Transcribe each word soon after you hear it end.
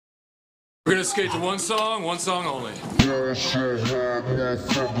We're gonna skate to one song only.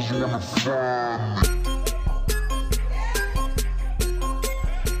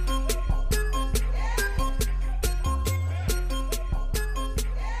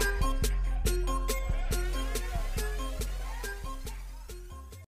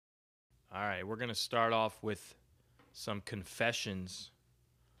 All right, we're gonna start off with some confessions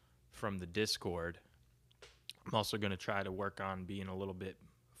from the Discord. I'm also gonna try to work on being a little bit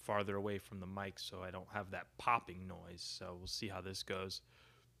farther away from the mic so I don't have that popping noise. So we'll see how this goes.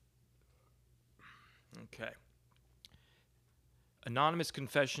 Okay. Anonymous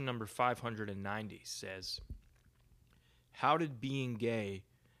confession number 590 says, "How did being gay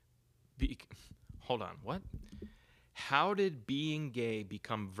be Hold on, what? How did being gay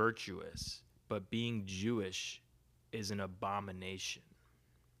become virtuous, but being Jewish is an abomination?"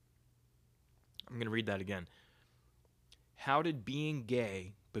 I'm going to read that again. How did being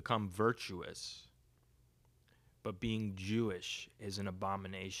gay become virtuous, but being Jewish is an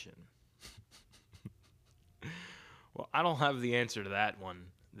abomination? Well, I don't have the answer to that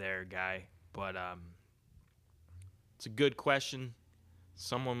one there, guy, but it's a good question.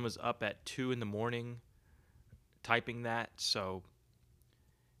 Someone was up at 2 in the morning typing that, so,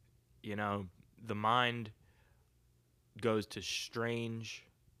 the mind goes to strange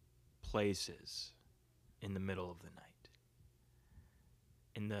places in the middle of the night.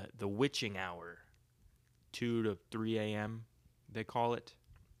 In the witching hour, 2 to 3 a.m., they call it.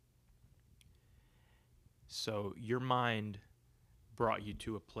 So your mind brought you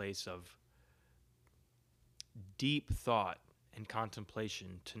to a place of deep thought and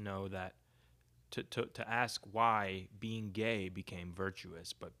contemplation to know that, to ask why being gay became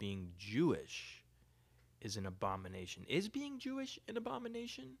virtuous, but being Jewish is an abomination. Is being Jewish an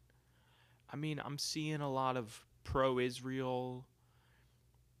abomination? I mean, I'm seeing a lot of pro-Israel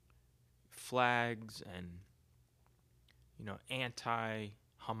flags and,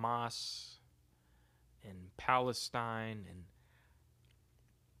 anti-Hamas and Palestine. And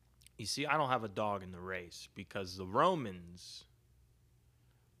you see, I don't have a dog in the race because the Romans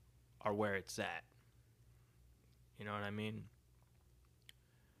are where it's at. You know what I mean?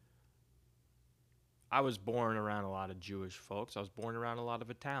 I was born around a lot of Jewish folks. I was born around a lot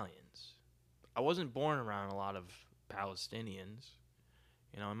of Italians. I wasn't born around a lot of Palestinians.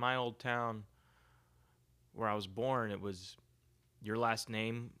 In my old town where I was born, it was, your last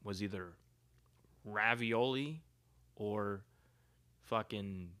name was either Ravioli or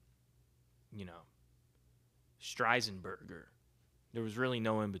fucking, Streisenberger. There was really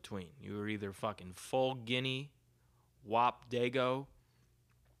no in between. You were either fucking full Guinea, Wop Dago,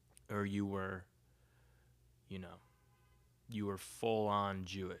 or you were full on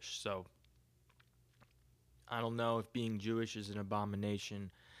Jewish. So I don't know if being Jewish is an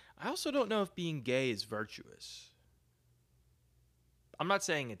abomination. I also don't know if being gay is virtuous. I'm not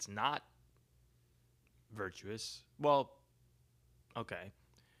saying it's not virtuous. Well, okay.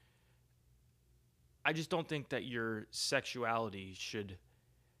 I just don't think that your sexuality should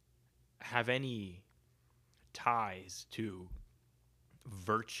have any ties to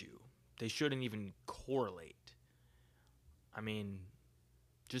virtue. They shouldn't even correlate. I mean,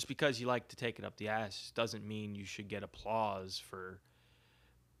 just because you like to take it up the ass doesn't mean you should get applause for,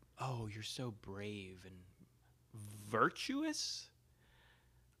 oh, you're so brave and virtuous?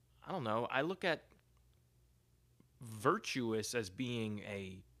 I don't know. I look at virtuous as being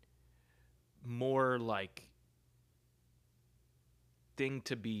a more like thing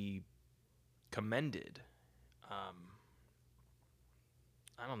to be commended. I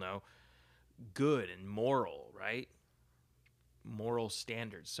don't know. Good and moral, right? Moral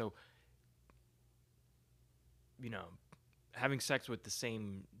standards. So, having sex with the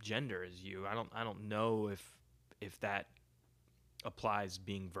same gender as you, I don't know if that applies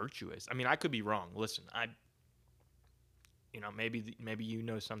being virtuous. I mean, I could be wrong. Listen, maybe you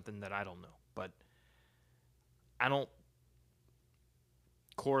know something that I don't know, but I don't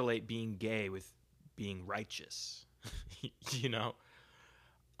correlate being gay with being righteous.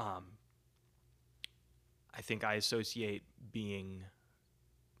 I think I associate being,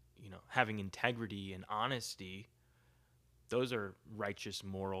 having integrity and honesty. Those are righteous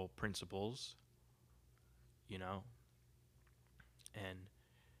moral principles, and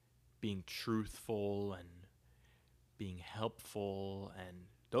being truthful and being helpful, and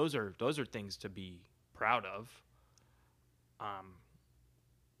those are things to be proud of.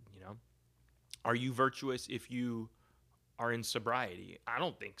 Are you virtuous if you are in sobriety? I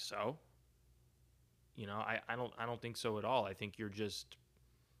don't think so. I don't think so at all. I think you're just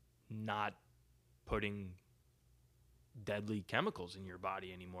not putting deadly chemicals in your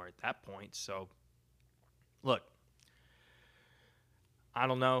body anymore at that point. So, look, I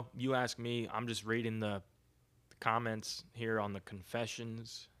don't know. You ask me. I'm just reading the comments here on the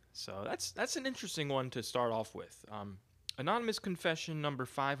confessions. So that's an interesting one to start off with. Anonymous confession number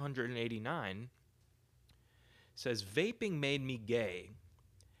 589 says, vaping made me gay,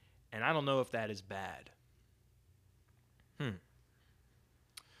 and I don't know if that is bad.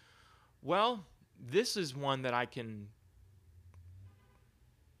 Well, this is one that I can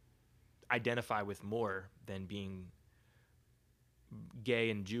identify with more than being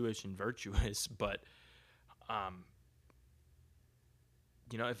gay and Jewish and virtuous, but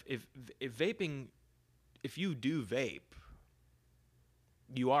if vaping, if you do vape,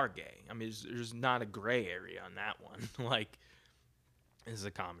 you are gay. I mean, there's not a gray area on that one. Like, this is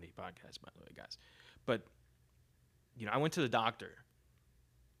a comedy podcast, by the way, guys. But I went to the doctor.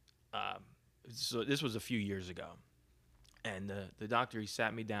 So this was a few years ago, and the doctor, he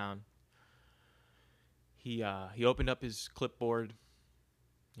sat me down. He opened up his clipboard.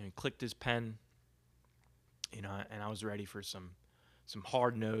 He clicked his pen. And I was ready for some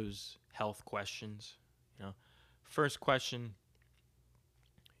hard-nosed health questions. First question.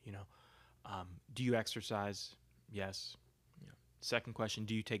 Do you exercise? Yes. Second question,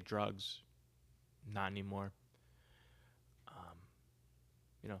 do you take drugs? Not anymore.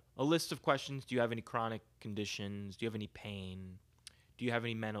 A list of questions. Do you have any chronic conditions? Do you have any pain? Do you have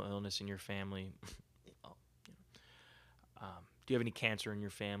any mental illness in your family? Do you have any cancer in your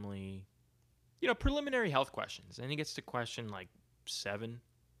family? Preliminary health questions. And he gets to question like 7,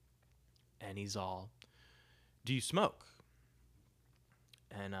 and he's all, do you smoke?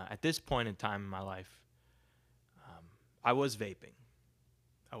 And at this point in time in my life, I was vaping.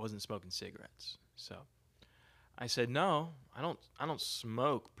 I wasn't smoking cigarettes. So I said, no, I don't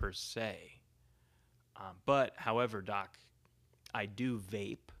smoke per se. But however, doc, I do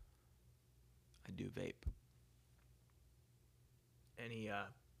vape. And he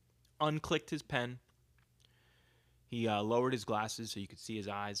unclicked his pen. He lowered his glasses so you could see his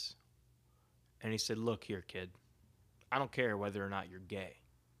eyes. And he said, look here, kid. I don't care whether or not you're gay.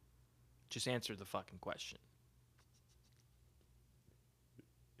 Just answer the fucking question.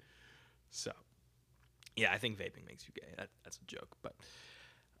 So, yeah, I think vaping makes you gay. That's a joke. But,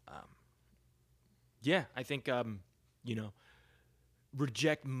 yeah, I think,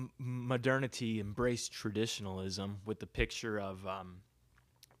 reject modernity, embrace traditionalism, with the picture of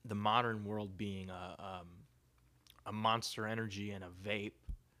the modern world being a Monster Energy and a vape,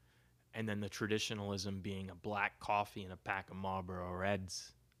 and then the traditionalism being a black coffee and a pack of Marlboro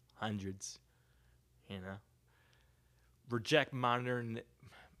Reds, hundreds. Reject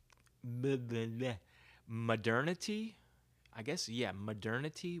modernity. I guess, yeah,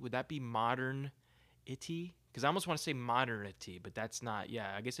 modernity. Would that be modern-ity? Because I almost want to say modernity, but that's not.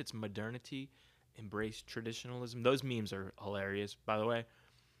 Yeah, I guess it's modernity. Embrace traditionalism. Those memes are hilarious, by the way.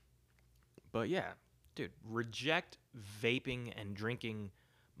 But yeah, dude, reject vaping and drinking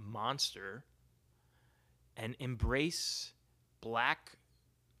Monster and embrace black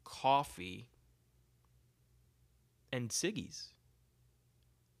coffee and ciggies.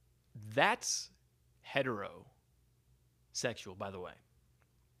 That's heterosexual, by the way.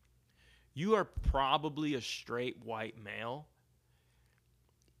 You are probably a straight white male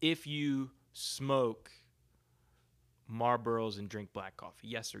if you smoke Marlboros and drink black coffee.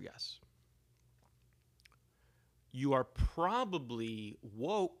 Yes or yes? You are probably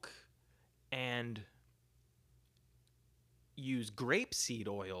woke and use grapeseed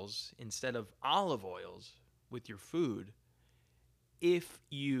oils instead of olive oils with your food if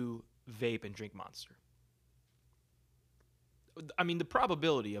you vape and drink Monster. I mean, the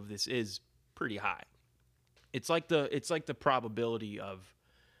probability of this is pretty high. It's like the probability of,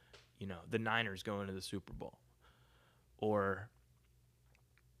 the Niners going to the Super Bowl, or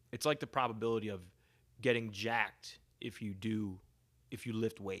it's like the probability of getting jacked if you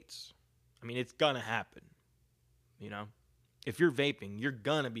lift weights. I mean, it's gonna happen. If you're vaping, you're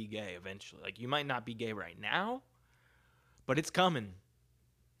gonna be gay eventually. Like, you might not be gay right now, but it's coming,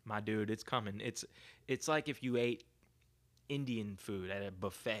 my dude. It's coming. It's like if you ate Indian food at a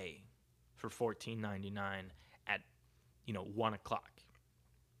buffet for $14.99 at 1 o'clock.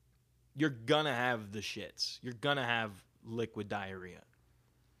 You're gonna have the shits. You're gonna have liquid diarrhea.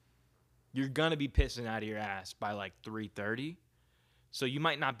 You're gonna be pissing out of your ass by like 3:30. So you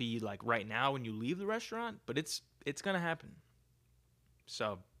might not be like right now when you leave the restaurant, but it's gonna happen.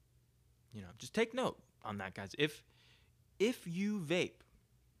 So, just take note on that, guys. If you vape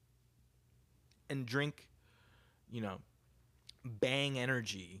and drink, Bang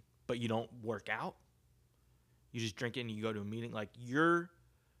Energy, but you don't work out, You just drink it and you go to a meeting. Like, you're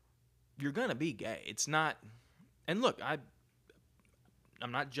gonna be gay. It's not. And look,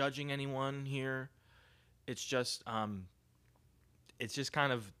 I'm not judging anyone here. It's just kind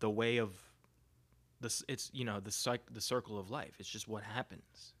of the way of this. It's the circle of life. It's just what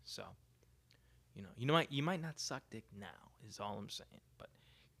happens. So you might not suck dick now is all I'm saying. But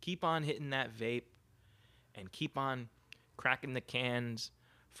keep on hitting that vape and keep on cracking the cans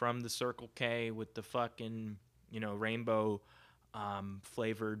from the Circle K with the fucking rainbow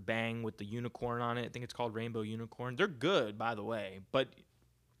flavored bang with the unicorn on it. I think it's called Rainbow Unicorn. They're good, by the way, but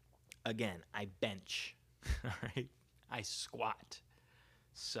again, I bench. All right, I squat.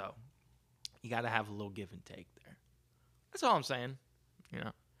 So you got to have a little give and take there. That's all I'm saying.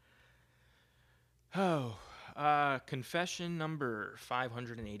 Confession number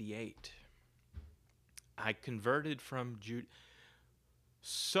 588. I converted from Jude.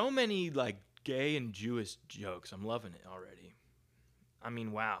 So many like gay and Jewish jokes. I'm loving it already. I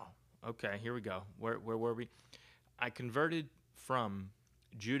mean, wow. Okay, here we go. Where were we? I converted from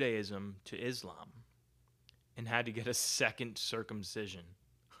Judaism to Islam and had to get a second circumcision.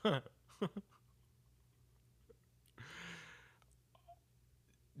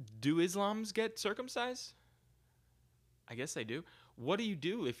 Do Islams get circumcised? I guess they do. What do you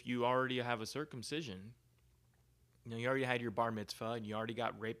do if you already have a circumcision? You already had your bar mitzvah and you already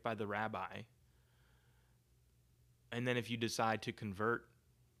got raped by the rabbi. And then if you decide to convert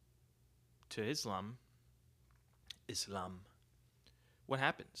to Islam, what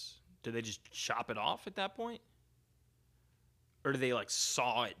happens? Do they just chop it off at that point? Or do they like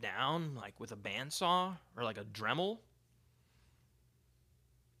saw it down like with a bandsaw or like a Dremel?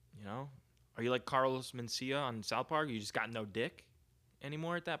 Are you like Carlos Mencia on South Park? You just got no dick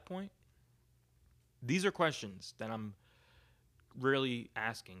anymore at that point? These are questions that I'm really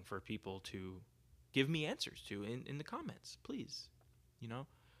asking for people to give me answers to in the comments, please.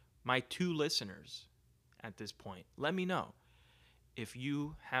 My 2 listeners at this point, let me know if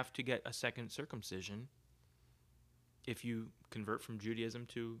you have to get a second circumcision if you convert from Judaism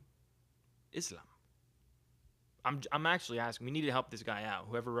to Islam. I'm actually asking. We need to help this guy out.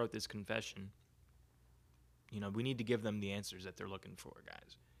 Whoever wrote this confession, we need to give them the answers that they're looking for,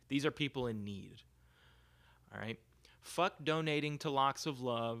 guys. These are people in need. All right? Fuck donating to Locks of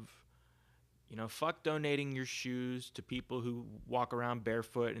Love. Fuck donating your shoes to people who walk around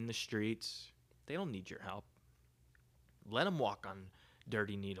barefoot in the streets. They don't need your help. Let them walk on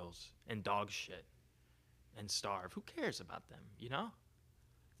dirty needles and dog shit and starve. Who cares about them,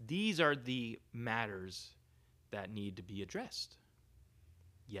 These are the matters that need to be addressed.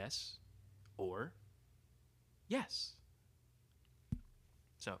 Yes or yes.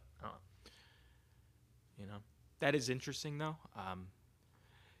 So, I don't know. That is interesting, though.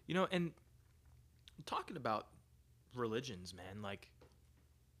 And talking about religions, man, like,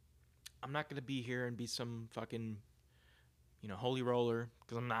 I'm not going to be here and be some fucking, holy roller,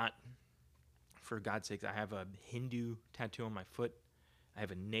 because I'm not. For God's sake, I have a Hindu tattoo on my foot. I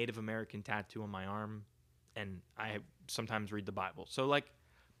have a Native American tattoo on my arm. And I sometimes read the Bible. So, like,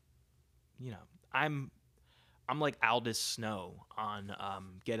 I'm like Aldous Snow on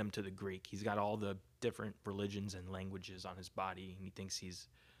Get Him to the Greek. He's got all the different religions and languages on his body, and he thinks he's,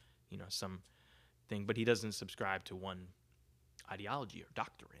 some thing, but he doesn't subscribe to one ideology or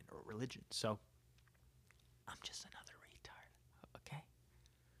doctrine or religion. So, I'm just another retard, okay?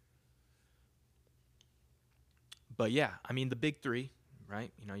 But yeah, I mean, the big 3,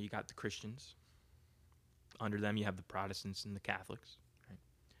 right? You got the Christians. Under them, you have the Protestants and the Catholics. Right?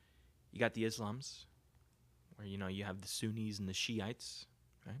 You got the Islams, where, you have the Sunnis and the Shiites.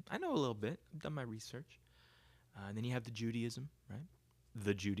 Right? I know a little bit. I've done my research. And then you have the Judaism, right?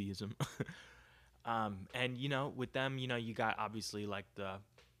 The Judaism. And, with them, you got obviously like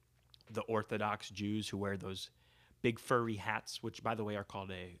the Orthodox Jews who wear those big furry hats, which, by the way, are called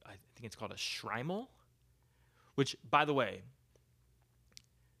I think it's called a shrymel, which, by the way,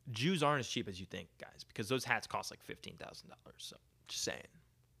 Jews aren't as cheap as you think, guys, because those hats cost like $15,000. So, just saying,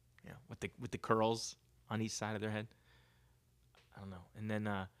 with the curls on each side of their head. I don't know. And then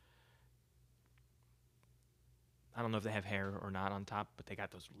I don't know if they have hair or not on top, but they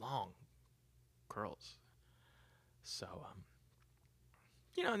got those long curls. So,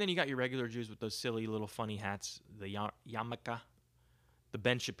 and then you got your regular Jews with those silly little funny hats, the yarmulke, the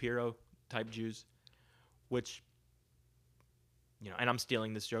Ben Shapiro type Jews, which, and I'm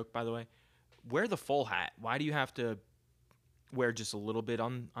stealing this joke, by the way. Wear the full hat. Why do you have to wear just a little bit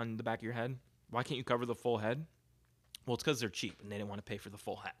on the back of your head? Why can't you cover the full head? Well, it's because they're cheap and they didn't want to pay for the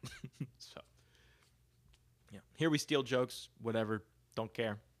full hat. So, here we steal jokes, whatever. Don't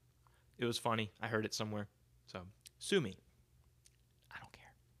care. It was funny. I heard it somewhere. So sue me. I don't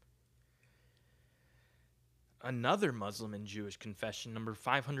care. Another Muslim and Jewish confession, number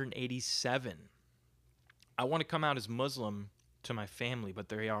 587. I want to come out as Muslim to my family, but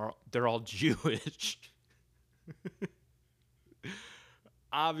they're all Jewish.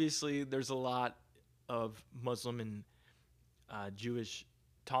 Obviously, there's a lot of Muslim and Jewish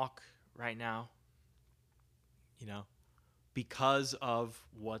talk right now, because of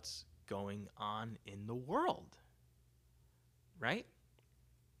what's going on in the world, right?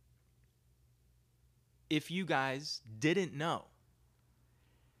 If you guys didn't know,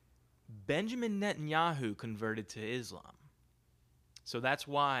 Benjamin Netanyahu converted to Islam. So that's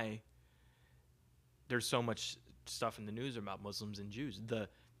why there's so much stuff in the news about Muslims and Jews. The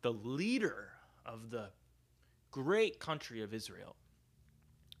leader of the great country of Israel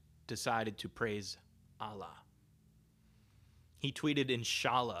decided to praise Allah. He tweeted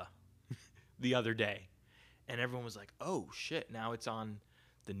Inshallah the other day, and everyone was like, oh shit, now it's on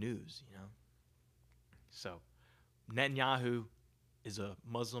the news, So Netanyahu is a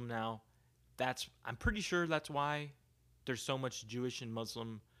Muslim now. I'm pretty sure that's why there's so much Jewish and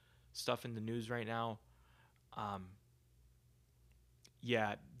Muslim stuff in the news right now.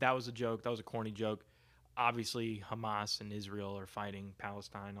 Yeah, that was a joke. That was a corny joke. Obviously, Hamas and Israel are fighting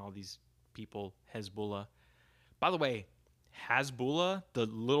Palestine, all these people, Hezbollah. By the way, Hezbollah, the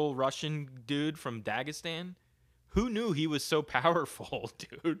little Russian dude from Dagestan, who knew he was so powerful,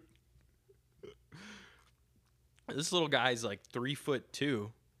 dude? This little guy's like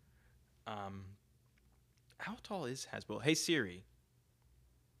 3'2". How tall is Hezbollah? Hey Siri,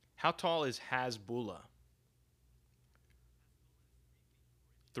 how tall is Hezbollah?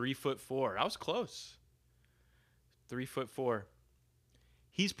 3'4". I was close. 3'4".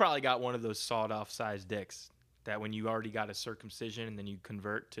 He's probably got one of those sawed-off size dicks that when you already got a circumcision and then you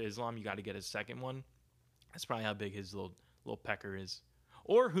convert to Islam, you got to get a second one. That's probably how big his little pecker is.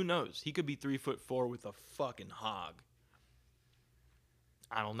 Or who knows? He could be 3'4" with a fucking hog.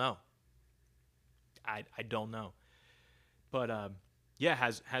 I don't know. I don't know. But yeah,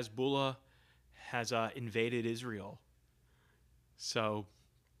 Hezbollah has invaded Israel. So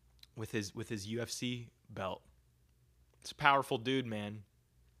with his UFC belt, it's a powerful dude, man.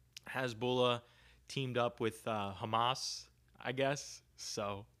 Hezbollah teamed up with Hamas, I guess.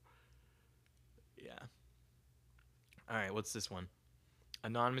 So yeah. All right, what's this one?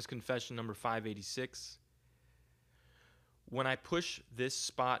 Anonymous confession number 586. When I push this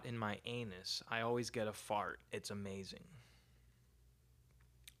spot in my anus, I always get a fart. It's amazing.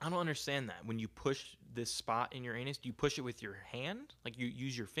 I don't understand that. When you push this spot in your anus, do you push it with your hand? Like you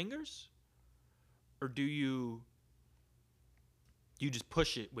use your fingers? Or do you just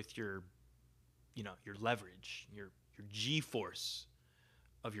push it with your leverage, your G-force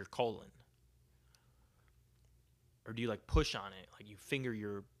of your colon? Or do you like push on it, like you finger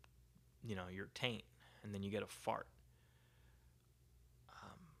your taint and then you get a fart?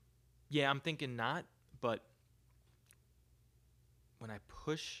 Yeah, I'm thinking not, but when I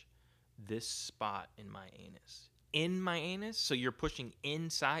push this spot in my anus, so you're pushing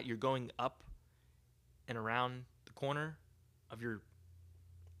inside, you're going up and around the corner of your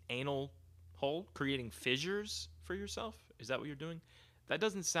anal hole, creating fissures for yourself? Is that what you're doing? That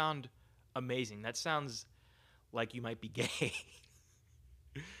doesn't sound amazing. That sounds like you might be gay.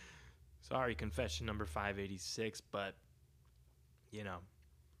 Sorry, confession number 586, but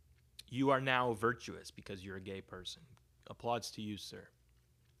you are now virtuous because you're a gay person. Applauds to you, sir.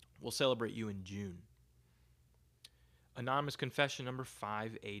 We'll celebrate you in June. Anonymous confession number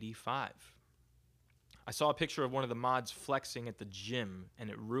 585. I saw a picture of one of the mods flexing at the gym, and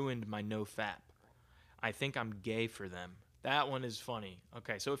it ruined my no-fap. I think I'm gay for them. That one is funny.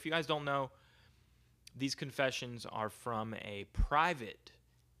 Okay, so if you guys don't know, these confessions are from a private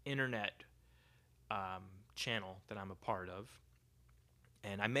internet channel that I'm a part of.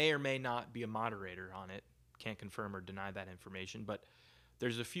 And I may or may not be a moderator on it. Can't confirm or deny that information. But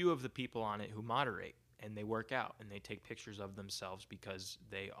there's a few of the people on it who moderate. And they work out. And they take pictures of themselves because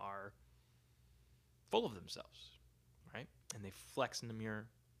they are full of themselves. Right? And they flex in the mirror.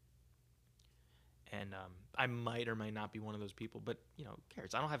 And I might or might not be one of those people. But, who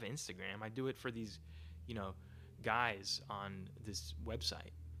cares? I don't have Instagram. I do it for these, guys on this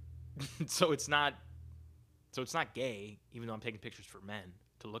website. So it's not gay, even though I'm taking pictures for men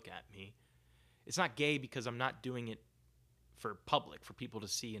to look at me. It's not gay because I'm not doing it for public, for people to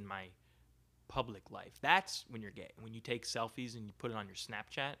see in my public life. That's when you're gay. When you take selfies and you put it on your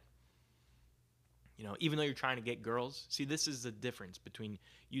Snapchat, even though you're trying to get girls. See, this is the difference between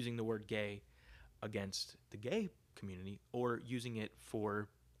using the word gay against the gay community or using it for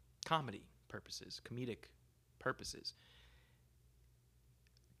comedy purposes, comedic purposes.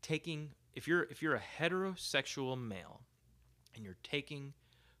 If you're a heterosexual male and you're taking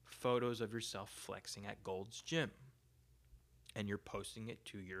photos of yourself flexing at Gold's Gym and you're posting it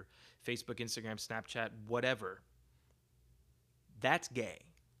to your Facebook, Instagram, Snapchat, whatever, that's gay.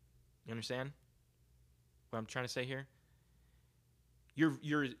 You understand what I'm trying to say here?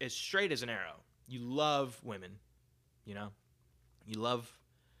 You're as straight as an arrow. You love women, you know. You love,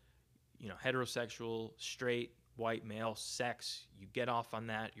 heterosexual, straight, white male sex. You get off on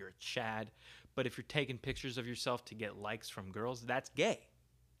that. You're a Chad. But if you're taking pictures of yourself to get likes from girls, that's gay.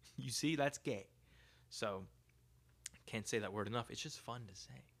 You see, that's gay. So, can't say that word enough. It's just fun to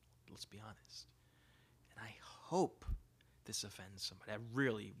say. Let's be honest. And I hope this offends somebody. I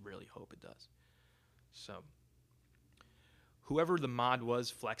really, really hope it does. So, whoever the mod was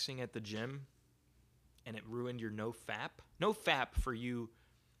flexing at the gym and it ruined your no fap for you,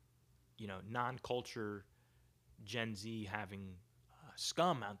 non-culture Gen Z having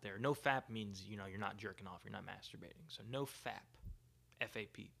scum out there. No fap means, you're not jerking off, you're not masturbating. So no fap,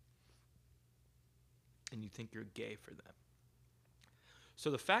 F-A-P. And you think you're gay for them.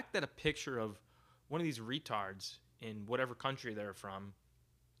 So the fact that a picture of one of these retards in whatever country they're from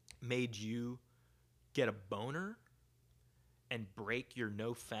made you get a boner and break your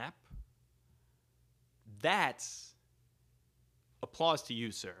no fap, that's applause to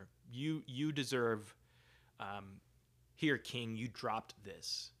you, sir. You deserve, here, King, you dropped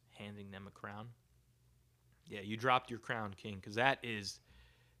this, handing them a crown. Yeah, you dropped your crown, King, because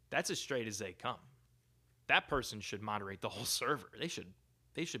that's as straight as they come. That person should moderate the whole server.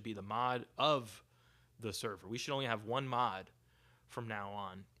 They should be the mod of the server. We should only have one mod from now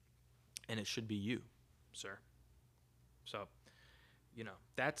on, and it should be you, sir. So,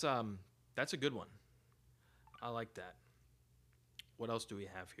 that's a good one. I like that. What else do we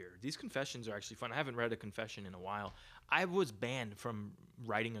have here? These confessions are actually fun. I haven't read a confession in a while. I was banned from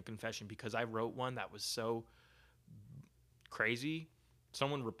writing a confession because I wrote one that was so crazy.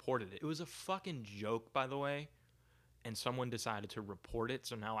 Someone reported it. It was a fucking joke, by the way, and someone decided to report it,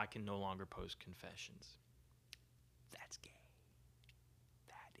 so now I can no longer post confessions. That's gay.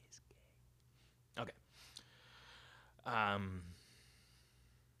 That is gay. Okay.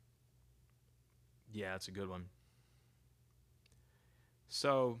 Yeah, that's a good one.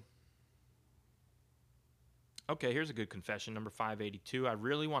 So, okay, here's a good confession, number 582. I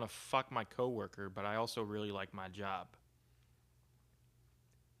really want to fuck my coworker, but I also really like my job.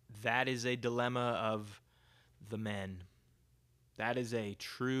 That is a dilemma of the men. That is a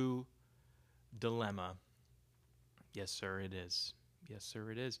true dilemma. Yes, sir, it is. Yes,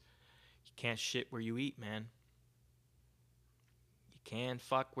 sir, it is. You can't shit where you eat, man. You can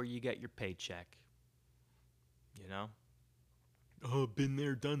fuck where you get your paycheck. Oh, been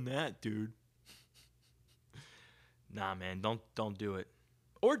there, done that, dude. Nah, man, don't do it.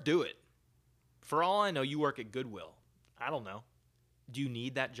 Or do it. For all I know, you work at Goodwill. I don't know. Do you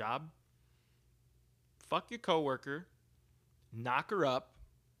need that job? Fuck your coworker. Knock her up.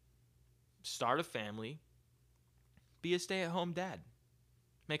 Start a family. Be a stay-at-home dad.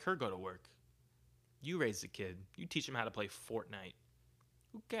 Make her go to work. You raise the kid. You teach him how to play Fortnite.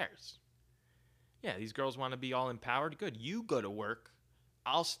 Who cares? Yeah, these girls want to be all empowered. Good. You go to work.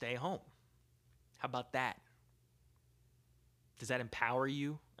 I'll stay home. How about that? Does that empower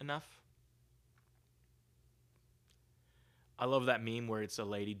you enough? I love that meme where it's a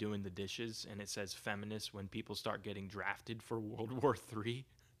lady doing the dishes and it says feminist when people start getting drafted for World War III.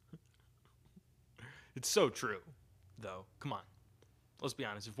 It's so true, though. Come on. Let's be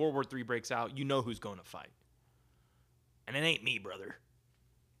honest. If World War III breaks out, you know who's going to fight. And it ain't me, brother.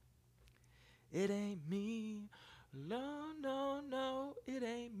 It ain't me. No, no, no, it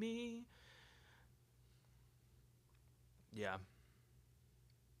ain't me. Yeah.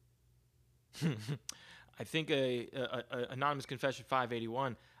 I think a anonymous confession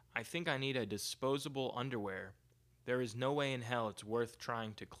 581. I think I need a disposable underwear. There is no way in hell it's worth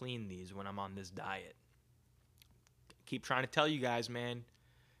trying to clean these when I'm on this diet. Keep trying to tell you guys, man.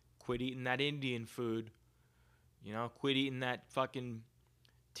 Quit eating that Indian food. Quit eating that fucking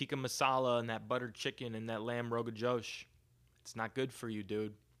tikka masala and that buttered chicken and that lamb roga josh. It's not good for you,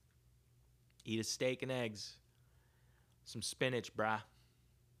 dude. Eat a steak and eggs. Some spinach, brah.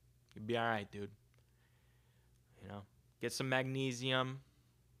 You'll be all right, dude. Get some magnesium.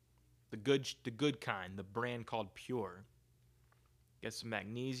 The good kind, the brand called Pure. Get some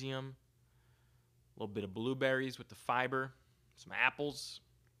magnesium. A little bit of blueberries with the fiber. Some apples.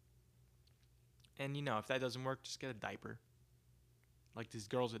 And, if that doesn't work, just get a diaper. Like these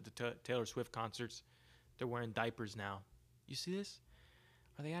girls at the Taylor Swift concerts. They're wearing diapers now. You see this?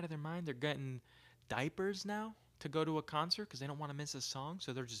 Are they out of their mind? They're getting diapers now to go to a concert because they don't want to miss a song,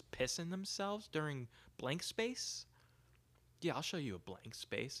 so they're just pissing themselves during blank space. Yeah, I'll show you a blank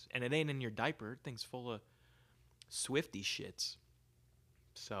space, and it ain't in your diaper. Thing's full of Swifty shits.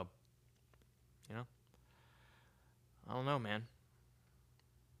 So, you know, I don't know, man.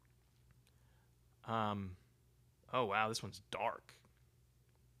 Oh wow, this one's dark.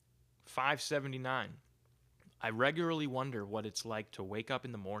 579. I regularly wonder what it's like to wake up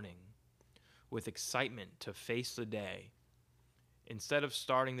in the morning with excitement to face the day instead of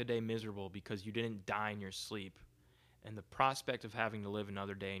starting the day miserable because you didn't die in your sleep and the prospect of having to live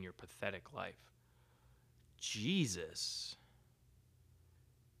another day in your pathetic life. Jesus.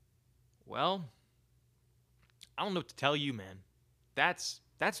 Well, I don't know what to tell you, man. That's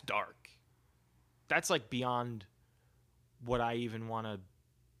dark. That's like beyond what I even want to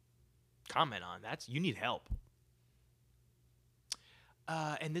comment on. You need help.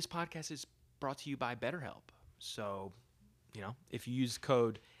 And this podcast is brought to you by BetterHelp. So, if you use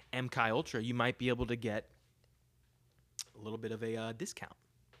code MKUltra, you might be able to get a little bit of a discount.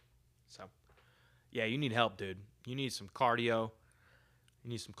 So, yeah, you need help, dude. You need some cardio. You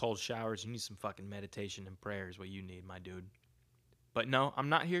need some cold showers. You need some fucking meditation and prayer is what you need, my dude. But no, I'm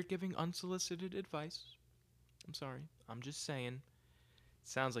not here giving unsolicited advice. I'm sorry. I'm just saying. It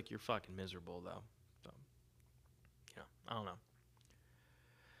sounds like you're fucking miserable, though. So, I don't know.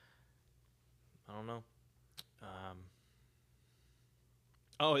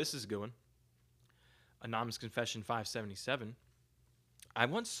 Oh, this is a good one. Anonymous Confession 577. I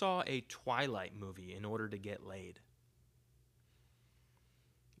once saw a Twilight movie in order to get laid.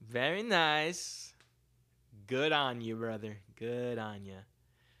 Very nice. Good on you, brother. Good on you.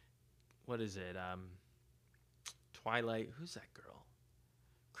 What is it? Twilight. Who's that girl?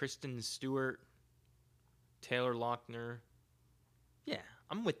 Kristen Stewart. Taylor Lautner. Yeah,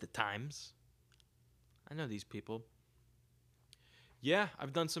 I'm with the times. I know these people. Yeah,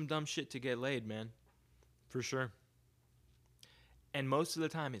 I've done some dumb shit to get laid, man. For sure. And most of the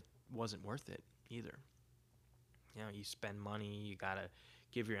time, it wasn't worth it either. You spend money. You got to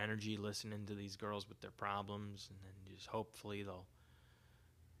give your energy listening to these girls with their problems. And then just hopefully they'll,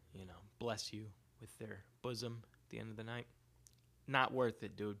 bless you with their bosom at the end of the night. Not worth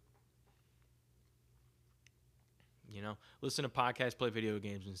it, dude. Listen to podcasts, play video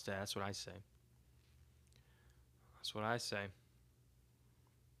games instead. That's what I say. That's what I say.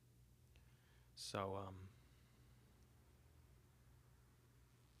 So,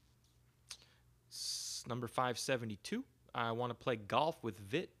 number 572. I want to play golf with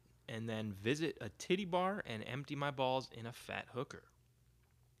Vit and then visit a titty bar and empty my balls in a fat hooker.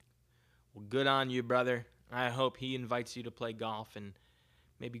 Well, good on you, brother. I hope he invites you to play golf and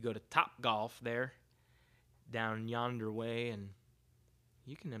maybe go to Top Golf there down yonder way, and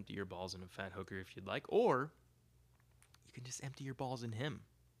you can empty your balls in a fat hooker if you'd like, or you can just empty your balls in him.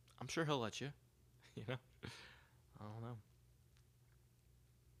 I'm sure he'll let you. I don't know.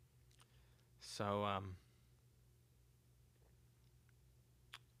 So,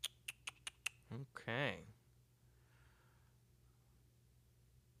 okay.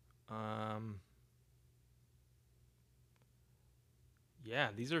 Yeah,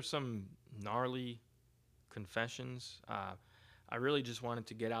 these are some gnarly confessions. I really just wanted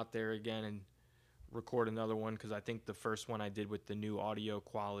to get out there again and record another one because I think the first one I did with the new audio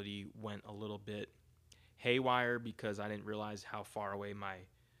quality went a little bit haywire because I didn't realize how far away my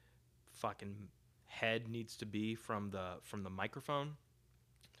fucking head needs to be from the microphone.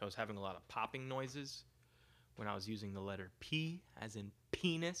 So I was having a lot of popping noises when I was using the letter P as in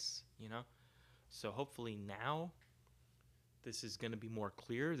penis, So hopefully now this is going to be more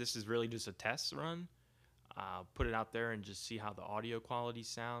clear. This is really just a test run. Put it out there and just see how the audio quality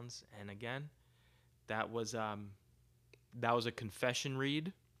sounds. And again, that was a confession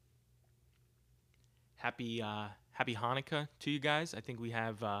read. Happy Hanukkah to you guys. I think we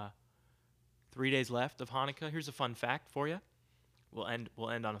have 3 days left of Hanukkah. Here's a fun fact for you. We'll end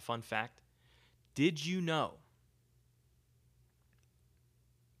on a fun fact. Did you know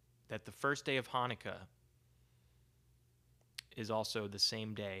that the first day of Hanukkah is also the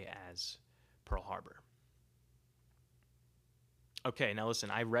same day as Pearl Harbor? Okay, now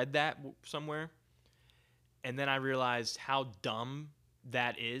listen, I read that somewhere, and then I realized how dumb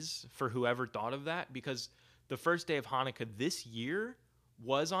that is for whoever thought of that, because the first day of Hanukkah this year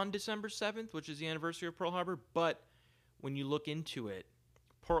was on December 7th, which is the anniversary of Pearl Harbor, but when you look into it,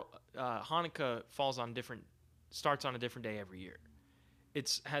 Hanukkah starts on a different day every year.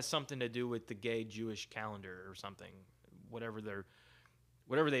 It has something to do with the gay Jewish calendar or something, whatever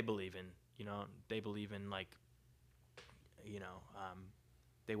they believe in. They believe in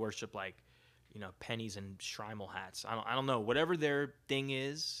they worship pennies and Schreimel hats. I don't know. Whatever their thing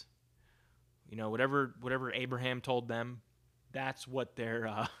is, whatever Abraham told them, that's what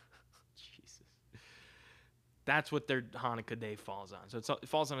their Jesus. That's what their Hanukkah day falls on. So it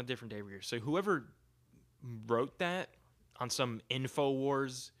falls on a different day every year. So whoever wrote that on some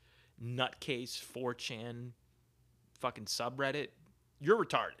InfoWars nutcase 4chan fucking subreddit, you're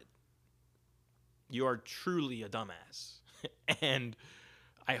retarded. You are truly a dumbass. And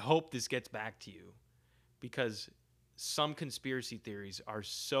I hope this gets back to you, because some conspiracy theories are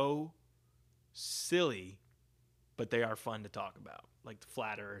so silly, but they are fun to talk about, like the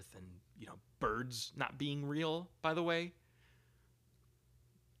flat earth and birds not being real. By the way,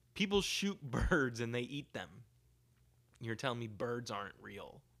 people shoot birds and they eat them. You're telling me birds aren't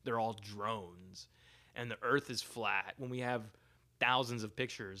real? They're all drones, and the earth is flat when we have thousands of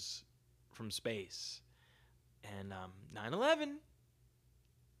pictures from space. And 9/11,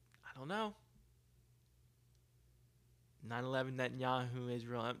 I don't know. 9/11, Netanyahu,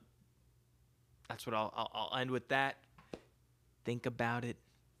 Israel. That's what I'll end with that. Think about it.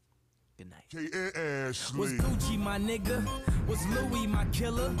 Good night. Was Gucci my nigga? Was Louis my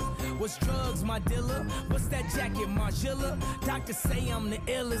killer? Was drugs my dealer? What's that jacket, Margilla? Doctors say I'm the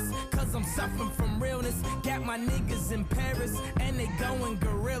illest, cause I'm suffering from realness. Got my niggas in Paris, and they going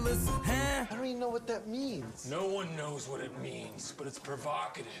gorillas, huh? I don't even know what that means. No one knows what it means, but it's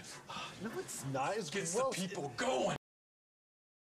provocative. No, it's not. It's Gets gross. the people going.